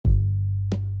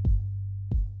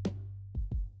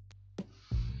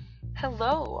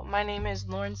Hello, my name is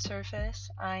Lauren Surface.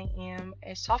 I am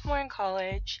a sophomore in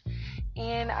college,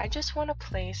 and I just want a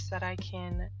place that I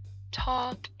can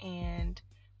talk and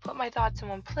put my thoughts in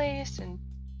one place and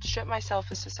strip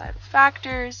myself of societal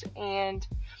factors and,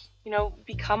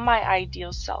 become my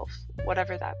ideal self,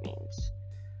 whatever that means.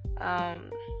 Um,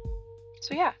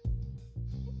 so, yeah.